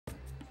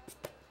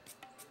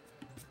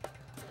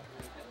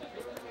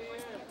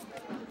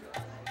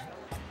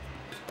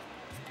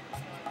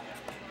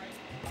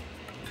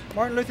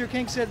Martin Luther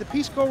King said, "The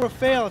Peace Corps will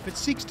fail if it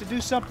seeks to do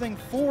something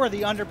for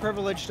the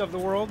underprivileged of the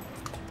world.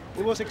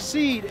 It will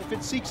succeed if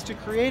it seeks to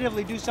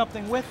creatively do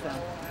something with them."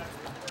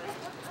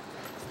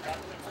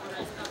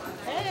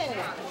 Hey!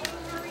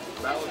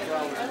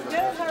 I'm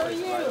good, how are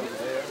you?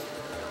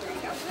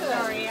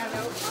 Sorry, I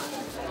know.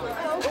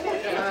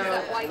 Okay.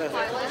 White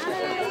pilot.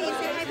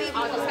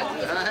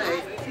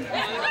 Hi.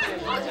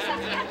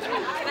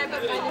 Can I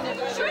put mine in it?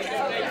 Sure.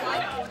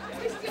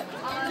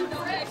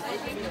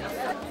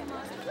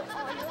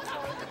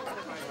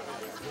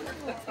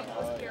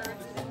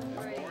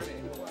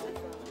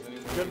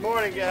 Good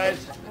morning,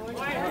 guys.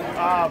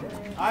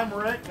 I'm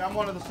Rick. I'm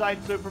one of the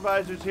site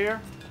supervisors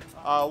here.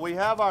 We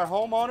have our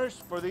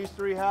homeowners for these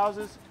 3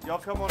 houses. Y'all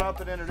come on up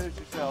and introduce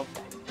yourselves.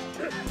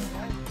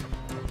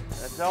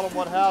 And tell them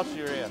what house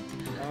you're in.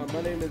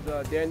 My name is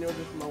Daniel.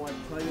 This is my wife,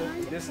 Tanya.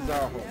 This is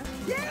our home.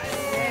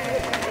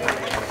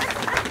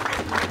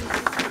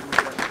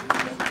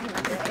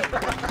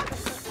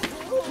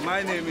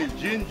 My name is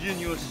Jean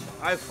Genius.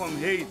 I'm from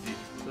Haiti.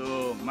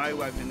 So my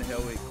wife and her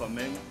will come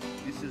in.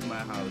 This is my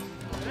house.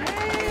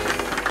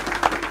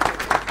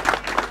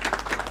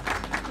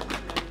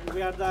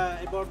 We are the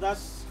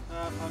Ebordas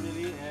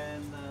family,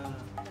 and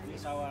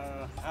this is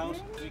our house.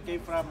 We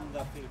came from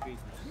the Philippines.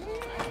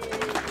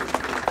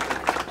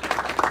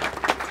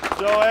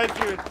 So as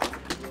you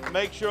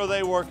make sure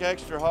they work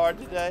extra hard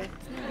today,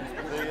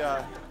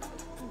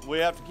 we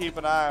have to keep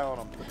an eye on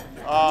them.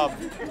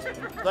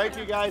 Thank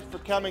you guys for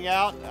coming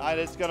out.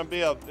 It's going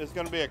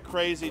to be a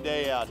crazy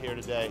day out here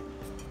today.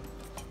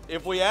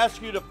 If we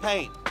ask you to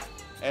paint,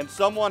 and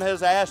someone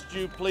has asked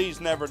you, please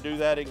never do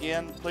that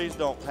again. Please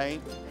don't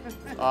paint.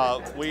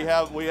 We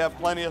have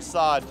plenty of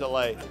sod to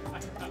lay.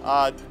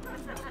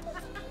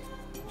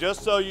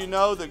 Just so you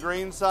know, the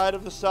green side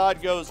of the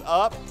sod goes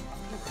up.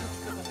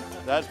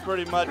 That's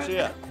pretty much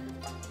it.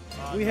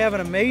 We have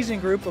an amazing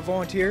group of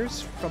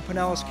volunteers from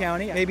Pinellas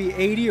County, maybe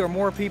 80 or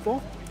more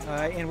people,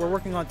 and we're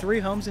working on 3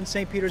 homes in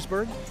St.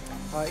 Petersburg,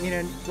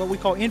 in what we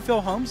call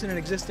infill homes in an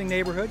existing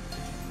neighborhood,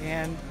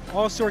 and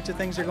all sorts of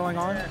things are going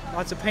on.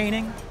 Lots of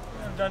painting.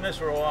 I've done this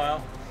for a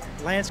while.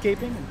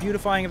 Landscaping and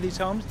beautifying of these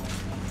homes.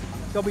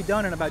 They'll be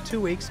done in about 2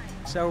 weeks,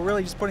 so we're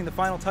really just putting the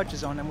final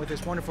touches on them with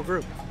this wonderful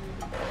group.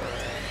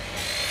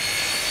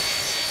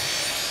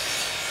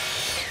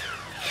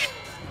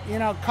 You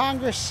know,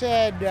 Congress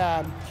said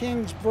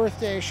King's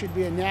birthday should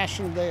be a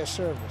national day of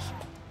service.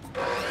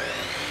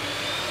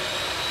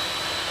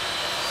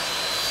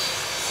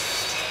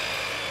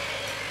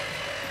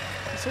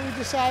 So we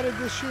decided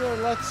this year,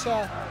 let's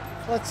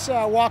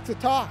walk the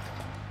talk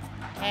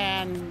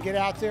and get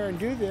out there and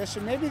do this,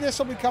 and maybe this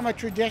will become a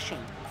tradition.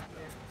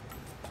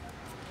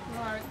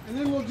 All right, and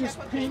then we'll just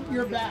paint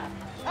your back.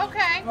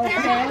 Okay.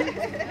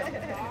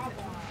 Okay.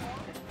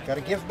 Got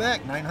to give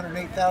back.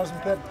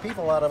 908,000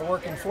 people out of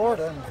work in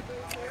Florida, and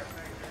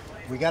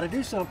we got to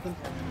do something.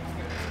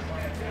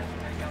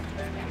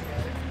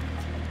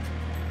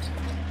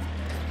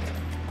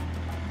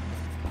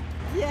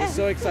 Yes. It's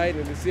so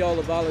exciting to see all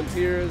the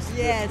volunteers,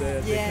 Yes,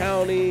 the yes.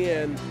 county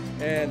and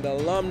the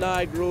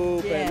alumni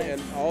group Yes.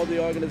 and all the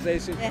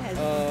organizations. Yes.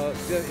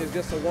 It's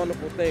just a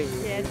wonderful thing.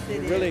 Yes, it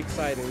It's really is.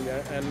 exciting.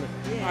 And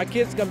Yes. our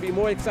kids going to be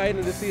more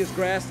excited to see this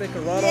grass they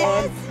can run Yes,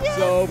 on. yes,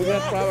 So we're going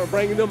yes. to probably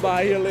bring them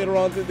by here later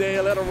on today,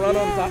 let them run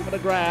on Yes. top of the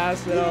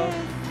grass. You know. Yes.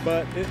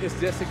 But it's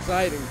just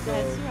exciting. So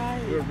That's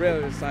right. we're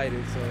really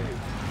excited. So.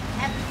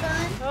 Having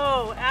fun?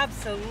 Oh,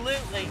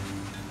 absolutely.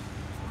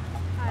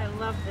 I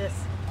love this.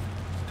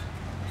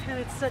 And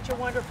it's such a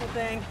wonderful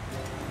thing.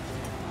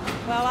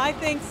 Well, I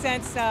think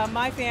since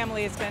my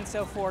family has been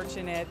so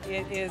fortunate,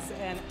 it is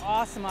an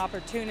awesome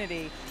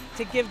opportunity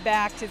to give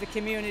back to the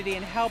community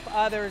and help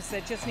others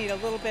that just need a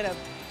little bit of,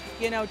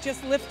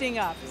 just lifting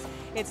up.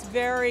 It's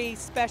very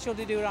special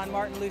to do it on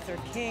Martin Luther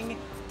King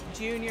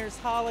Jr.'s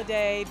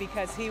holiday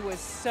because he was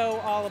so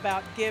all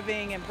about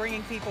giving and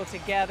bringing people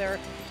together.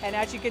 And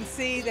as you can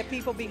see, the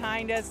people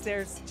behind us,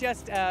 there's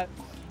just a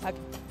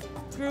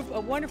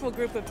wonderful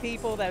group of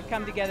people that have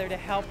come together to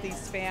help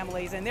these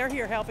families, and they're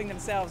here helping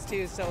themselves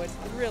too, so it's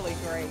really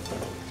great.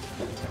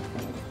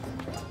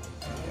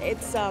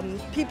 It's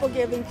people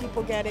giving,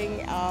 people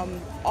getting,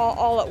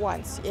 all at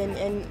once.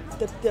 And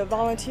the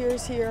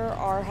volunteers here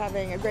are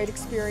having a great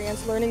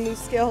experience, learning new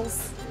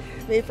skills,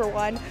 me for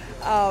one,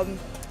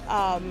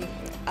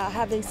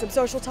 having some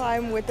social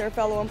time with their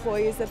fellow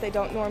employees that they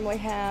don't normally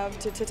have,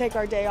 to take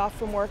our day off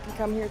from work and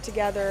come here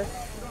together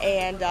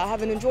and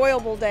have an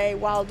enjoyable day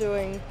while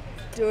doing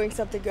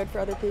something good for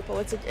other people.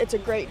 It's a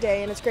great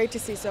day, and it's great to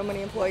see so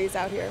many employees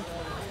out here.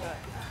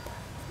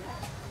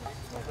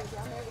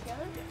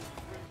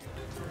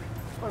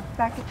 Or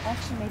back at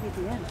action maybe at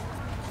the end.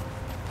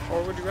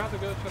 Or would you rather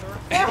go to the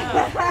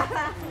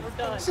restaurant?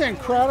 It's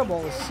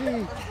incredible to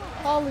see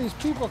all these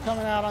people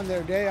coming out on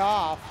their day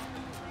off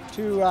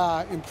to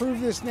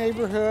improve this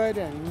neighborhood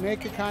and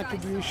make a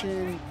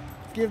contribution,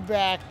 give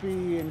back,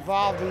 be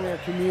involved in their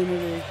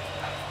community.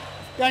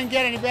 Doesn't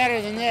get any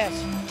better than this.